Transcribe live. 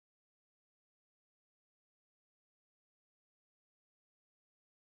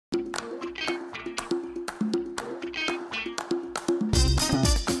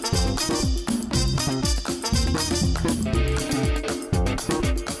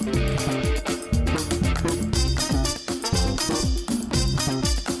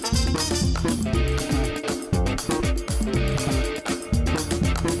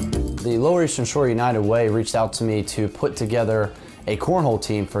Lower Eastern Shore United Way reached out to me to put together a cornhole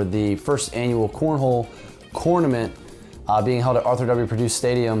team for the first annual cornhole Cornament being held at Arthur W. Perdue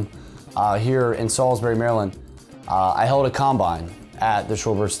Stadium here in Salisbury, Maryland. I held a combine at the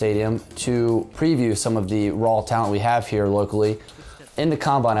Perdue Stadium to preview some of the raw talent we have here locally. In the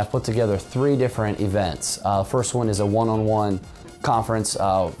combine, I've put together 3 different events. First one is a one-on-one conference,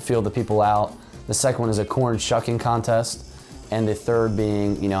 field the people out. The second one is a corn shucking contest. And the third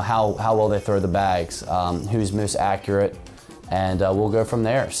being, how well they throw the bags, who's most accurate. And we'll go from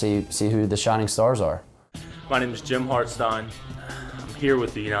there, see who the shining stars are. My name is Jim Hartstein. I'm here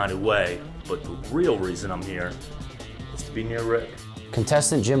with the United Way, but the real reason I'm here is to be near Rick.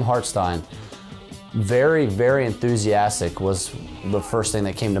 Contestant Jim Hartstein, very, very enthusiastic was the first thing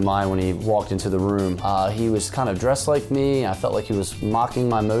that came to mind when he walked into the room. He was kind of dressed like me. I felt like he was mocking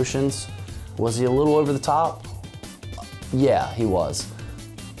my motions. Was he a little over the top? Yeah, he was.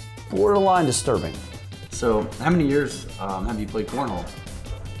 Borderline disturbing. So, how many years have you played cornhole?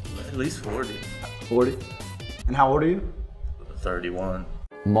 At least 40. 40? And how old are you? 31.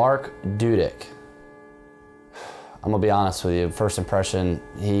 Mark Dudick. I'm gonna be honest with you, first impression,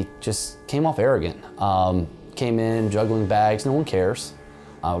 he just came off arrogant. Came in juggling bags, no one cares.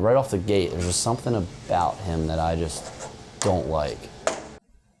 Right off the gate, there's just something about him that I just don't like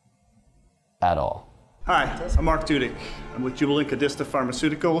at all. Hi, I'm Mark Dudick. I'm with Jubilant Cadista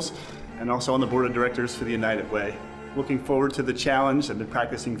Pharmaceuticals and also on the board of directors for the United Way. Looking forward to the challenge. I've been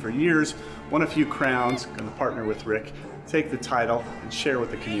practicing for years, won a few crowns, going to partner with Rick, take the title and share with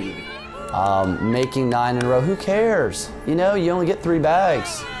the community. Making 9 in a row, who cares? You only get 3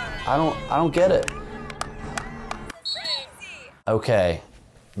 bags. I don't get it. Okay,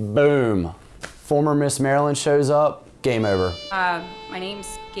 boom. Former Miss Maryland shows up, game over. My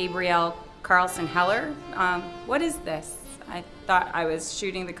name's Gabrielle Carlson Heller. What is this? I thought I was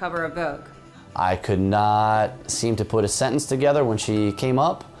shooting the cover of Vogue. I could not seem to put a sentence together when she came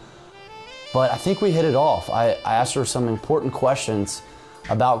up, but I think we hit it off. I asked her some important questions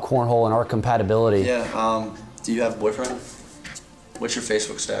about cornhole and our compatibility. Yeah, do you have a boyfriend? What's your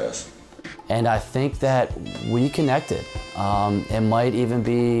Facebook status? And I think that we connected. It might even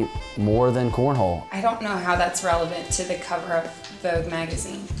be more than cornhole. I don't know how that's relevant to the cover of Vogue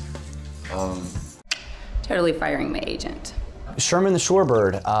magazine. Totally firing my agent. Sherman the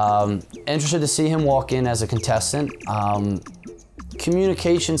Shorebird, interested to see him walk in as a contestant.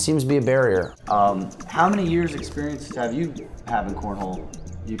 Communication seems to be a barrier. How many years experience have you have in cornhole?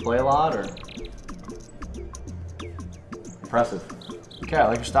 Do you play a lot or? Impressive. Okay, I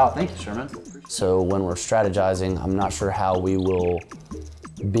like your style. Thank you, Sherman. So when we're strategizing, I'm not sure how we will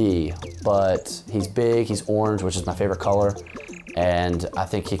be, but he's big, he's orange, which is my favorite color, and I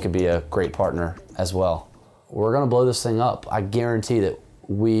think he could be a great partner as well. We're gonna blow this thing up. I guarantee that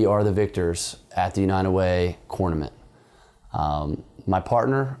we are the victors at the United Way Cornament. My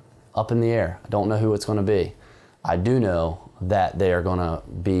partner, up in the air. I don't know who it's gonna be. I do know that they are gonna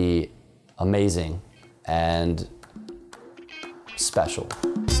be amazing and special.